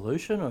want a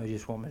solution, or you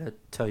just want me to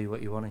tell you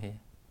what you want to hear?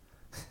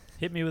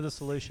 Hit me with a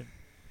solution.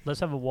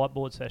 Let's have a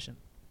whiteboard session.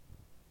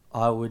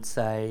 I would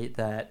say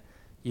that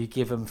you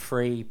give them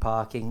free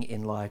parking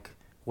in like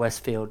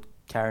Westfield,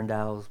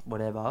 Carindale,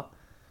 whatever,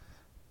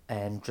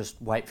 and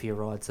just wait for your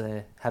rides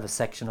there. Have a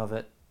section of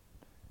it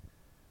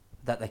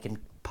that they can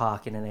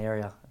park in an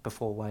area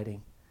before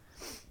waiting.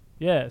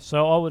 Yeah,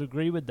 so I would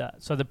agree with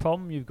that. So the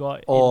problem you've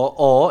got...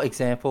 Or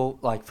example,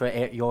 like for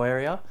your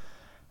area,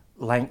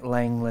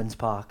 Langlands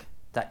Park,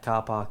 that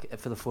car park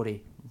for the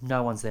footy,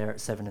 no one's there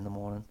at 7 in the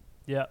morning.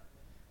 Yeah.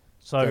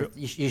 So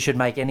you should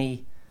make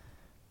any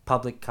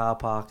public car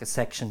park a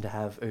section to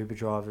have Uber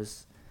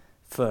drivers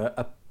for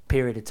a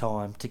period of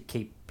time to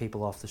keep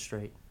people off the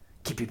street.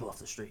 Keep people off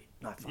the street.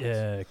 No fuss.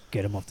 yeah,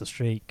 get them off the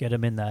street. Get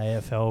them in the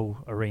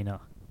AFL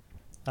arena.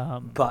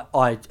 But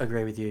I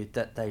agree with you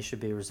that they should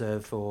be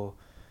reserved for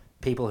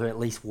people who at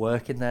least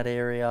work in that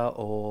area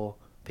or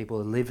people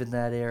who live in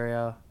that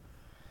area.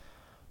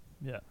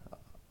 Yeah.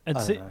 I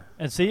don't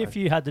know. See if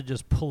you had to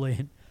just pull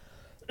in,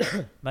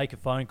 make a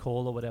phone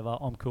call or whatever,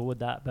 I'm cool with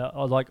that. But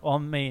I've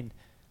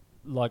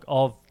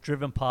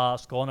driven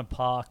past, gone and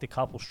parked a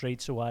couple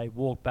streets away,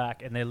 walked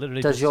back, and they're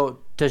literally Does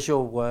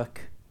your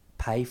work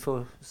pay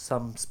for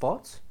some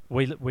spots?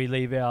 we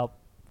leave our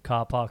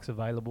car parks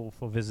available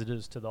for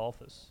visitors to the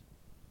office.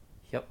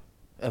 Yep.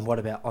 And what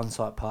about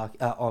on-site park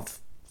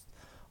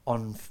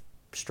on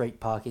street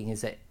parking?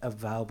 Is it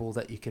available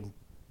that you can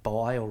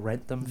buy or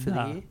rent them for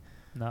the year?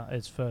 No,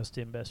 it's first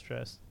in, best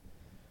dressed.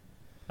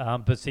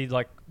 But see,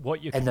 like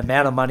what you and the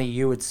amount of money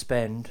you would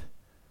spend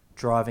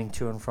driving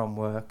to and from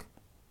work,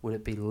 would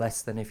it be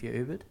less than if you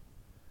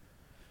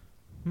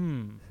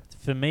Ubered?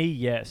 For me,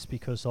 yes,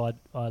 because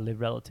I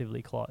live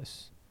relatively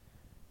close.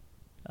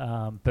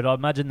 But I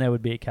imagine there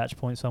would be a catch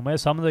point somewhere.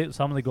 Some of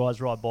the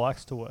guys ride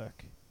bikes to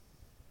work.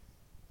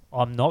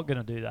 I'm not going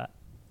to do that.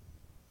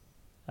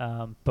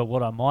 But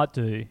what I might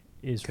do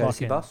is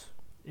Courtesy bus.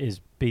 is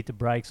beat the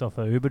brakes off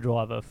a Uber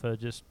driver for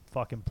just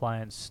fucking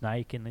playing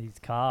Snake in his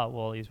car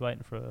while he's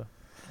waiting for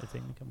a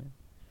thing to come in.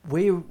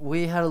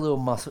 We had a little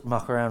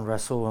muck around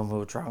wrestle when we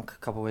were drunk a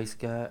couple of weeks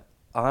ago.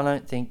 I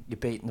don't think you're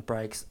beating the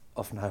brakes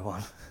off no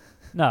one.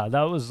 No,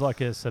 that was like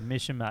a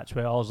submission match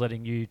where I was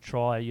letting you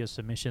try your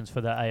submissions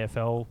for the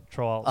AFL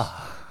trials.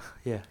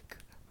 Yeah,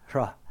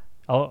 right.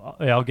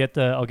 I'll get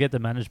the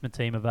management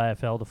team of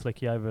AFL to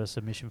flick you over a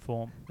submission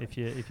form if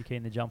you're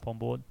keen to jump on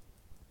board.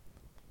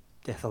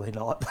 Definitely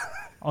not.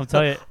 I'll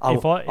tell you, I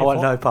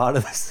want no part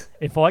of this.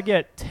 If I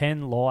get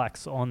 10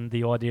 likes on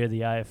the idea of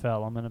the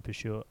AFL, I'm going to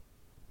pursue it.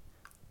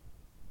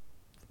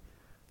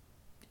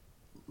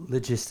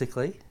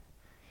 Logistically,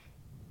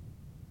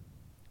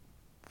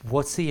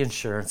 what's the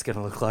insurance going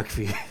to look like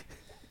for you?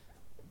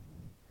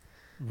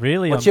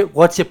 Really,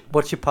 what's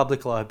your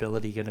public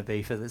liability going to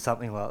be for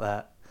something like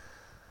that?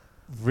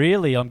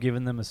 Really, I'm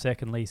giving them a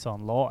second lease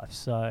on life.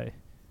 So,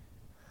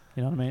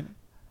 you know what I mean?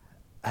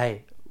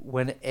 Hey,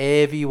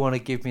 whenever you want to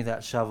give me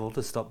that shovel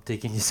to stop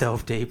digging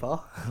yourself deeper,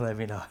 let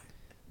me know.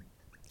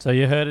 So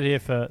you heard it here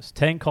first.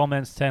 10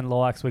 comments, 10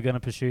 likes. We're going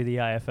to pursue the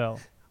AFL.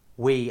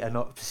 We are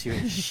not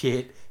pursuing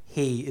shit.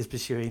 He is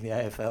pursuing the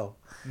AFL.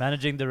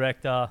 Managing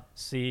Director,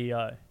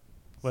 CEO.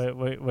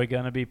 We're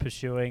going to be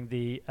pursuing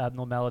the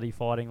Abnormality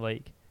Fighting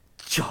League.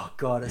 Oh,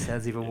 God, it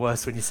sounds even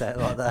worse when you say it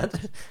like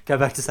that. Go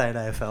back to saying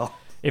AFL.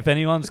 If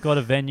anyone's got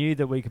a venue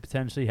that we could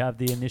potentially have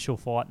the initial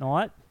fight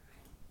night,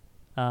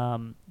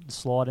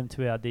 slide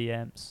into our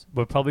DMs.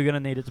 We're probably going to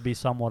need it to be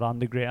somewhat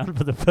underground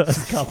for the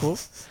first couple.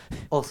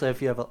 Also,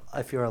 if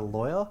you're a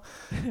lawyer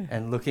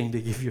and looking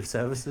to give your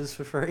services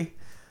for free,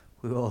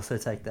 we will also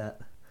take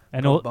that.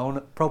 And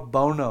pro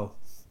bono.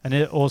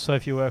 And also,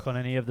 if you work on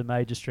any of the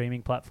major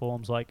streaming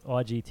platforms like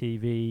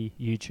IGTV,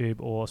 YouTube,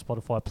 or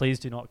Spotify, please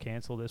do not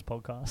cancel this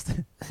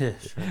podcast. Yeah,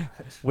 sure.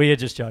 We are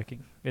just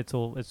joking. It's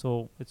all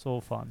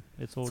fun.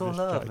 It's all just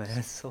love, jokes. man.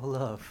 It's all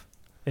love.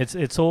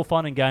 It's all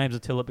fun and games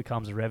until it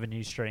becomes a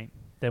revenue stream.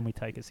 Then we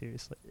take it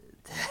seriously.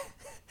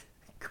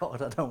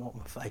 God, I don't want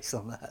my face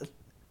on that.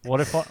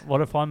 What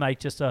if I make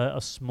just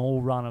a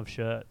small run of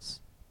shirts?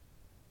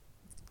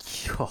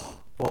 Oh,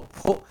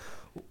 what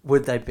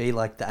would they be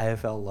like the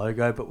AFL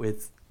logo, but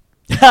with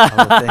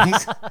other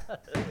things?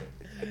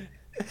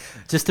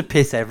 Just to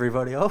piss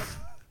everybody off.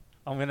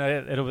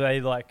 It'll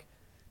be like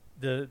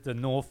the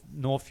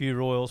Northview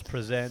Royals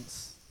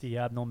presents the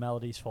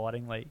Abnormalities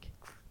Fighting League.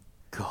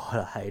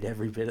 God, I hate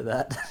every bit of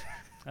that.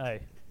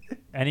 Hey,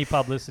 any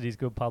publicity is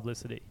good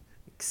publicity.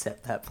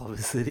 Except that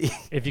publicity.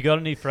 If you got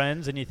any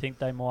friends and you think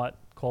they might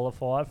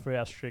qualify for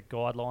our strict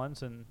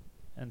guidelines and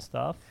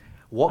stuff.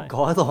 What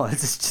guidelines?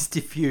 It's just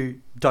if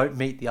you don't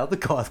meet the other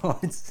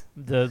guidelines.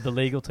 The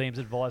legal teams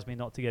advised me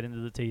not to get into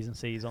the T's and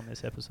C's on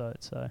this episode,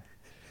 so.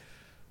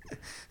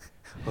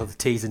 Well, the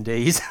T's and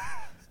D's.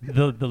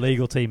 The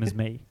legal team is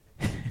me.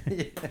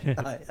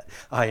 Yeah,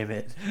 I am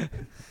it.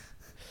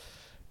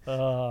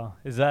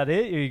 Is that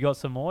it? You got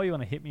some more? You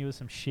want to hit me with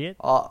some shit?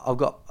 I've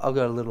got a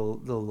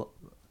little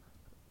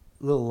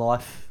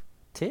life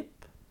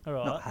tip. All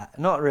right.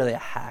 Not really a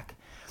hack.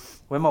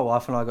 When my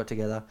wife and I got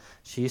together,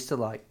 she used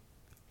to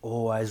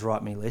always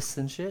write me lists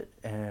and shit,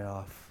 and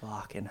I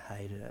fucking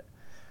hated it.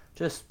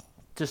 Just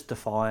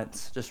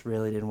defiance. Just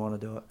really didn't want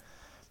to do it.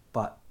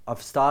 But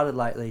I've started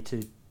lately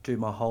to do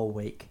my whole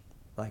week.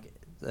 Like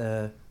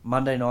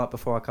Monday night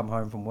before I come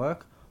home from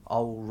work,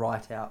 I'll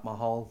write out my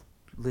whole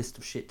list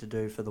of shit to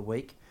do for the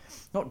week.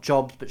 Not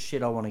jobs, but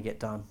shit I want to get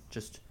done.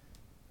 Just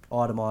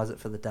itemise it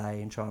for the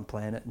day and try and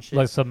plan it and shit.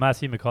 Like some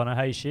Matthew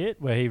McConaughey shit,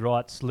 where he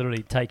writes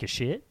literally take a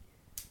shit?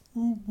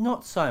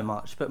 Not so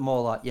much, but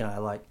more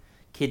like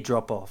kid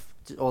drop off,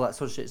 all that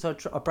sort of shit. So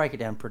I break it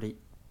down pretty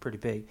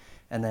big,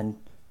 and then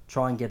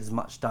try and get as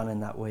much done in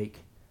that week,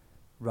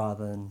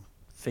 rather than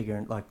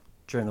figuring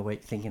during the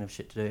week thinking of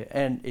shit to do.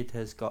 And it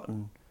has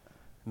gotten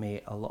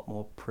me a lot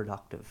more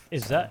productive.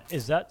 Is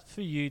that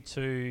for you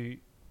to?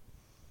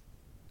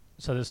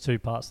 So there's two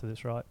parts to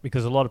this, right?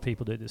 Because a lot of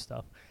people do this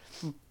stuff.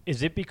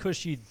 Is it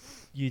because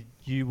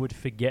you would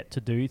forget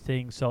to do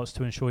things, so it's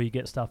to ensure you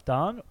get stuff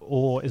done,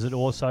 or is it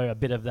also a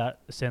bit of that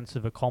sense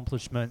of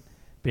accomplishment,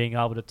 being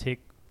able to tick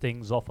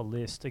things off a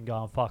list and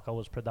going, fuck, I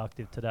was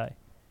productive today?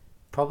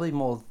 Probably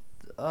more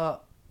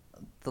the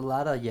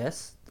latter,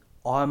 yes.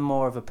 I'm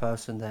more of a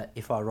person that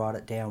if I write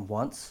it down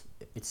once,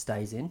 it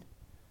stays in.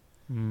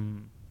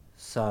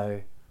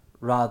 So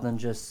rather than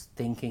just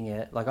thinking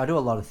it, I do a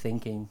lot of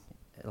thinking,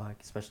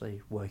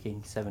 especially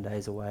working 7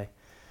 days away,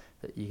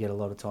 that you get a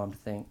lot of time to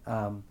think.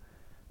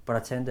 But I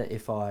tend to,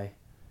 if I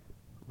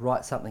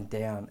write something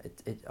down,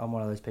 I'm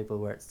one of those people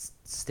where it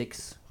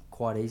sticks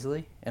quite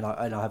easily, and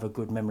I have a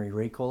good memory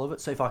recall of it.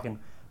 So if I can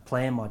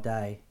plan my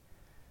day,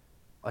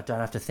 I don't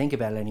have to think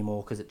about it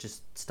anymore, because it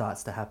just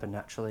starts to happen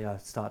naturally. I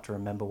start to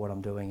remember what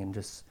I'm doing and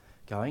just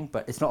going.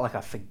 But it's not like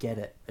I forget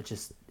it. It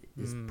just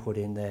is put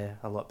in there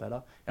a lot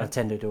better. And I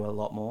tend to do it a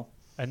lot more.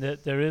 And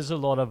there is a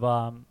lot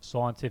of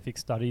scientific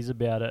studies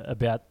about it,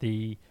 about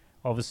the,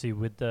 obviously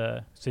with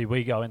the, see,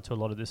 we go into a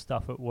lot of this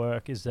stuff at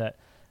work, is that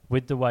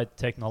with the way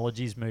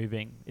technology's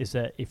moving, is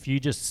that if you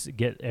just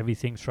get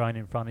everything thrown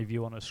in front of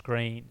you on a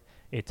screen,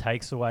 it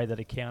takes away that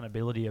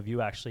accountability of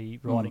you actually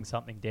writing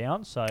something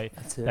down. So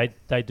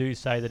they do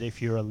say that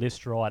if you're a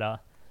list writer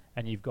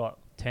and you've got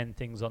 10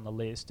 things on the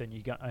list and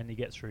you only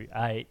get through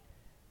 8,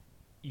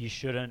 you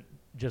shouldn't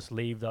just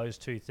leave those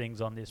 2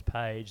 things on this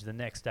page. The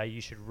next day you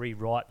should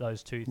rewrite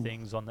those 2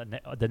 things on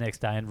the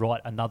next day and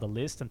write another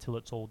list until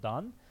it's all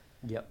done.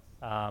 Yep.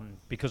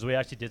 Because we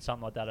actually did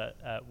something like that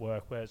at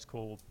work, where it's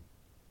called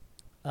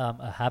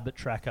a habit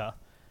tracker,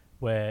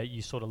 where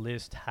you sort of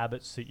list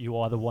habits that you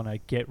either want to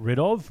get rid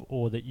of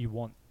or that you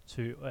want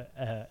to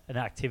an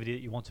activity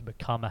that you want to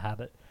become a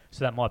habit.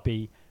 So that might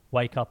be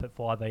wake up at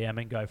 5 a.m.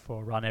 and go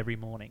for a run every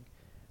morning,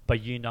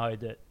 but you know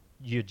that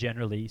you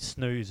generally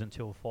snooze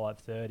until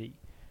 5:30.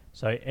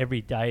 So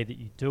every day that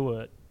you do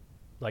it,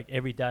 like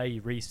every day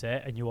you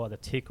reset and you either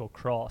tick or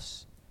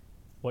cross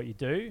what you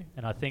do.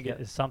 And I think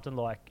it's something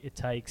like it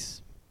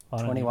takes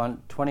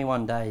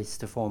 21 days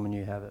to form a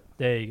new habit.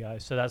 There you go.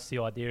 So that's the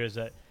idea, is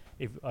that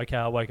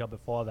I wake up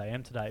at 5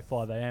 a.m. today,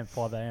 5 a.m.,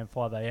 5 a.m.,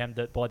 5 a.m.,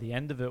 that by the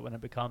end of it, when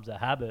it becomes a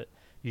habit,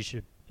 you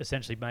should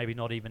essentially maybe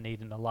not even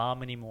need an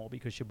alarm anymore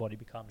because your body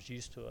becomes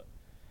used to it.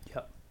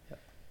 Yep.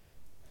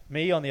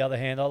 Me, on the other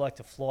hand, I like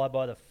to fly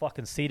by the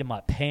fucking seat of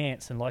my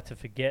pants and like to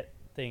forget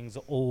things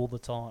all the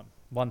time.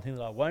 One thing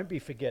that I won't be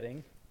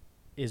forgetting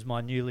is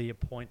my newly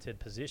appointed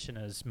position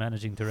as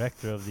managing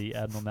director of the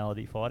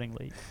Abnormality Fighting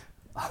League.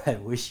 I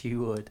wish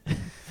you would.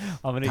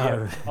 I'm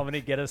gonna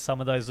get us some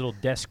of those little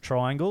desk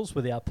triangles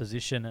with our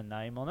position and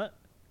name on it.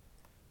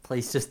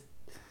 Please just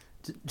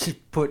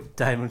put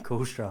Damon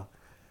Coolstra.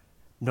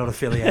 Not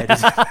affiliated.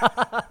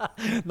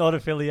 Not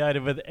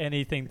affiliated with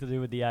anything to do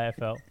with the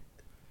AFL.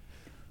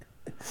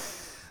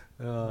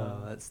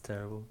 That's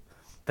terrible.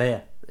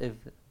 But yeah,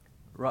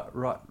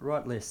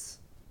 right lists.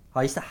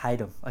 I used to hate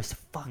them. I used to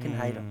fucking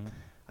hate them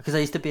because I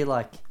used to be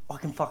like, I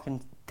can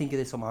fucking think of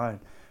this on my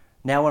own.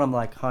 Now when I'm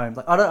like home,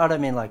 like I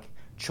don't mean like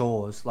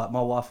chores. Like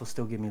my wife will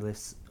still give me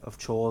lists of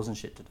chores and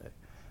shit to do,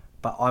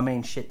 but I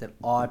mean shit that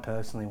I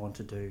personally want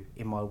to do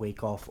in my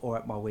week off or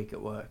at my week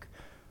at work.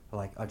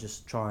 Like I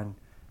just try and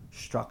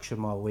structure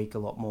my week a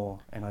lot more,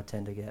 and I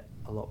tend to get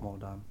a lot more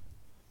done.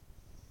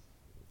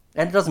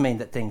 And it doesn't mean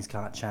that things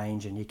can't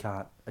change and you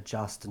can't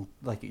adjust and,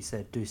 like you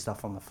said, do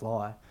stuff on the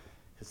fly,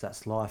 because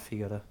that's life. You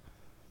got to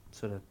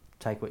sort of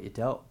take what you're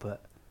dealt.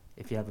 But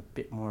if you have a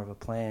bit more of a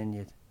plan,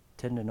 you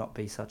tend to not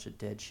be such a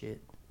dead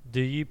shit.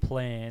 Do you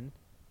plan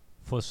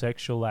for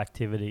sexual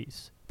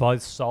activities,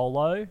 both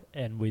solo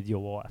and with your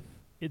wife?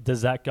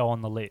 Does that go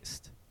on the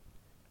list?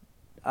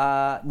 No,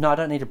 I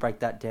don't need to break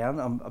that down.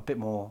 I'm a bit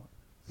more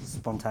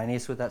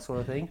spontaneous with that sort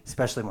of thing,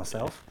 especially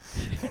myself.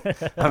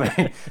 I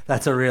mean,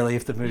 that's a really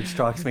if the mood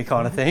strikes me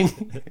kind of thing.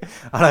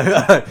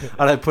 I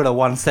don't put a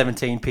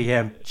 1:17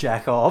 p.m.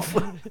 jack off.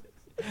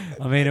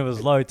 I mean, it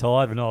was low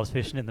tide when I was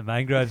fishing in the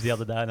mangroves the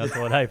other day, and I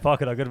thought, hey,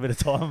 fuck it, I've got a bit of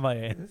time on my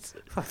hands.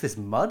 Fuck, this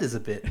mud is a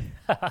bit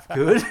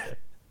good.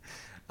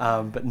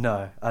 But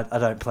no, I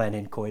don't plan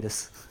in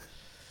coitus.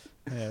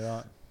 Yeah,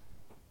 right.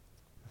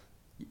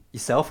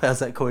 Yourself, how's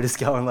that coitus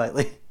going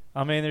lately?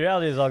 I mean, the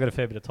reality is I've got a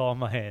fair bit of time on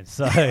my hands.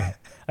 So,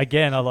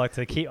 again, I like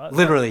to keep...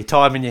 Literally,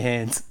 time in your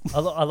hands. I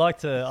like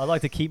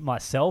to keep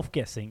myself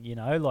guessing, you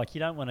know? Like, you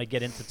don't want to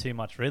get into too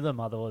much rhythm,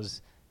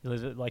 otherwise...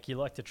 Like, you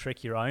like to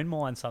trick your own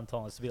mind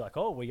sometimes to be like,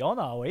 oh, we on,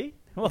 are we?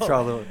 Well,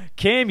 throw a little,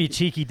 Cam, you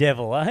cheeky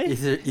devil, eh?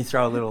 You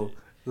throw a little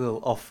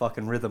off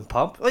fucking rhythm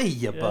pump. Oh,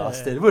 you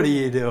bastard. What are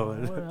you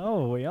doing?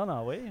 Oh, we on,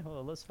 are we?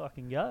 Well, let's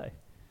fucking go.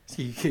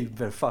 You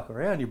better fuck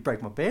around. You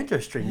break my banjo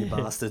string, you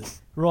bastard.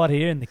 Right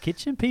here in the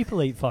kitchen,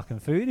 people eat fucking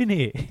food in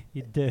here,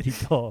 you dirty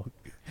dog.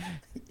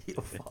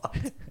 You're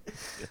fucked.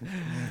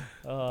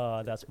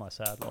 Oh, that's my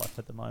sad life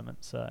at the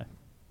moment, so...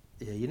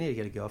 Yeah, you need to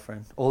get a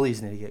girlfriend. All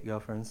these need to get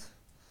girlfriends.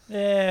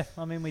 Yeah,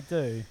 I mean, we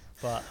do,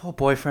 but... Or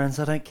boyfriends,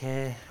 I don't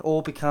care.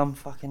 Or become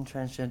fucking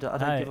transgender. I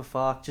don't give a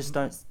fuck. Just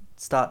don't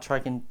start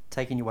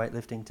taking your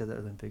weightlifting to the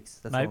Olympics.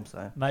 That's all I'm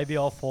saying. Maybe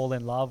I'll fall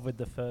in love with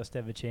the first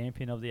ever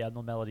champion of the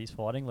Abnormalities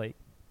Fighting League.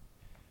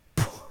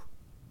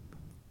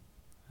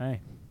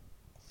 Hey,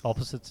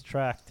 opposites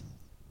attract.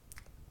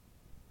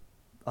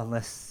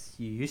 Unless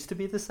you used to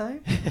be the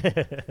same?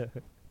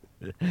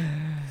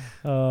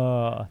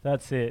 Oh,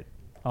 that's it.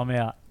 I'm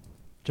out.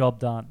 Job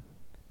done.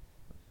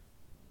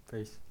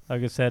 Peace.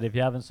 Like I said, if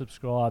you haven't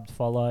subscribed,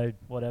 followed,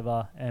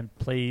 whatever, and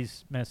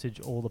please message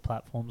all the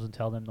platforms and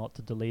tell them not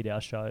to delete our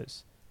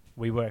shows.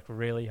 We work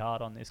really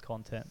hard on this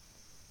content.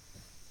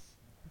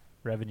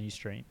 Revenue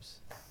streams.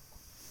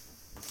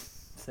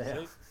 See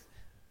ya.